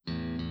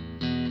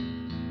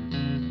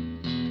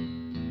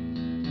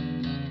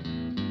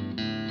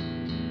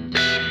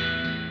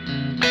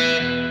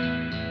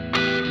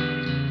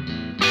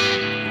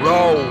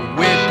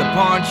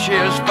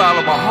hunches,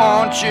 follow my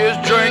hunches,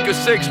 drink a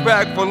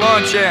 6-pack for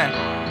lunch and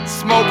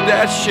smoke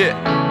that shit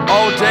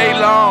all day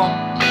long.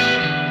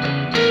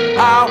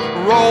 I'll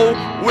roll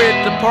with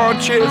the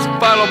punches,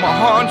 follow my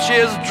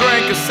hunches,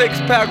 drink a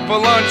 6-pack for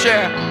lunch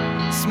and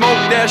smoke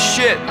that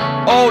shit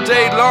all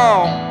day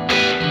long.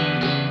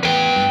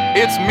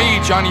 It's me,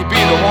 Johny B,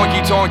 the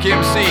honky tonk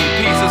MC.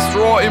 Piece of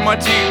straw in my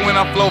teeth when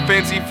I flow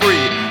fancy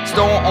free.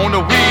 Stone on the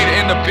weed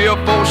in the beer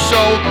full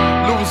show.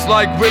 Loose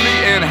like Willy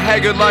and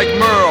haggard like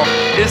Merle.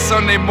 It's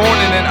Sunday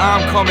morning and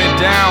I'm coming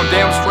down.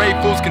 Damn straight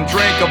fools can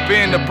drink up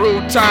in the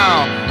brew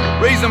town.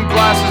 Raise them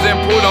glasses and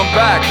put them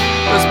back.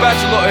 The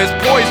spatula is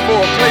poised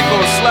for a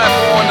playful slap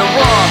on the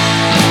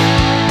rump.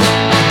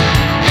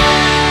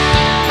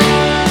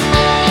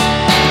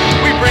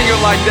 Bring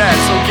it like that,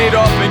 so get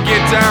up and get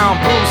down.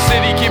 Brew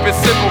City, keep it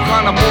simple,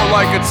 kinda more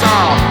like a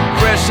town.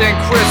 Fresh and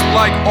crisp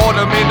like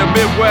autumn in the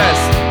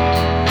Midwest.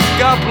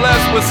 God bless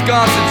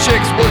Wisconsin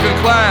chicks, working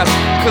class.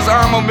 Cause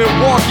I'm a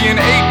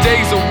Milwaukean 8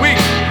 days a week.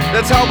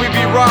 That's how we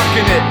be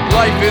rocking it.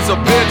 Life is a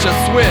bitch, a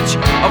switch.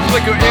 A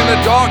flicker in the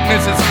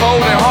darkness, it's cold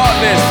and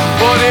heartless,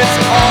 but it's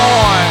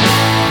on.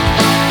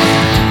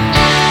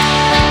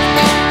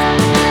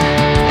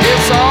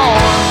 It's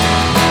on.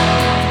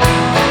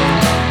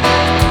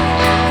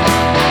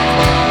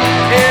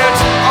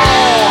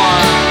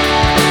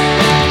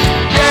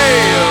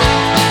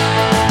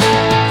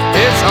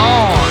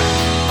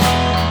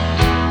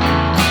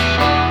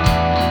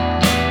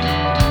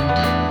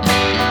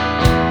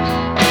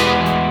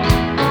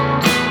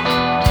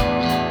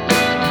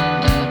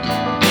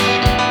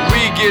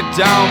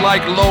 Down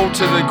like low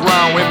to the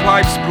ground, with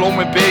pipes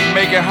blowing big,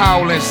 making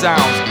howling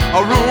sounds.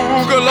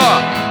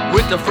 Arugula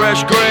with the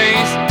fresh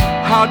grains.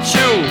 Hot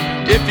chew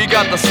if you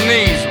got the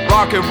sneeze.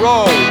 Rock and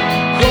roll,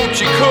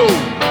 hoochie coo.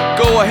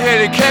 Go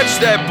ahead and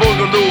catch that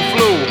boogaloo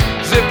flu.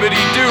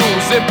 Zippity doo,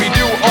 zippy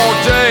doo all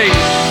day.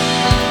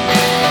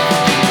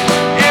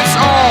 It's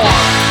on.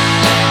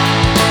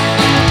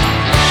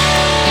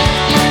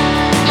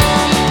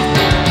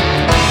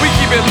 We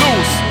keep it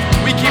loose,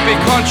 we keep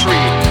it country.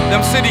 Them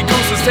city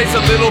gooses taste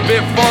a little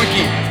bit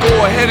funky.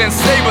 Go ahead and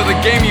savor the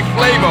gamey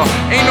flavor.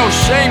 Ain't no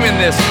shame in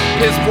this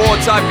piss poor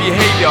type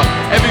behavior.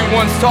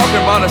 Everyone's talking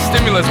about a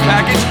stimulus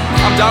package.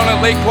 I'm down at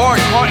Lake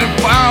Park, hunting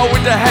fowl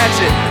with the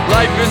hatchet.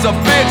 Life is a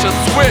bitch, a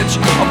switch,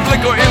 a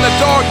flicker in the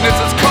darkness.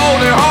 It's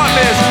cold and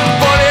heartless,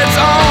 but it's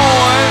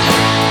on.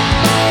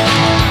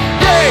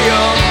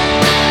 Yeah,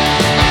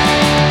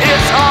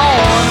 it's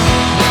on.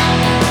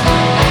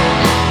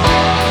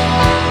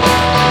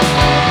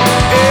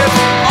 It's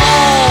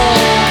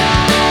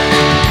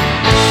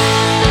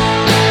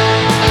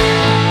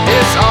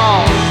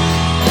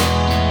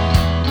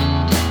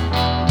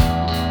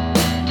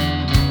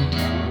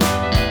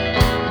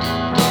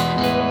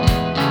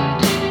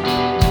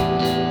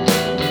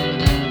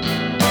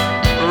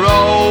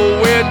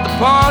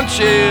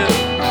punches,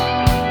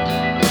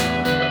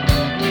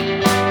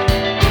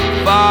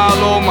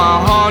 follow my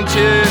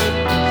hunches,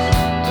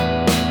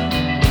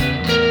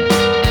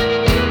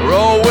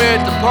 roll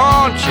with the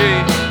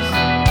punches,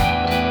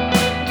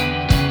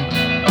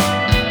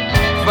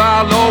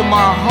 follow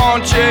my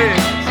hunches.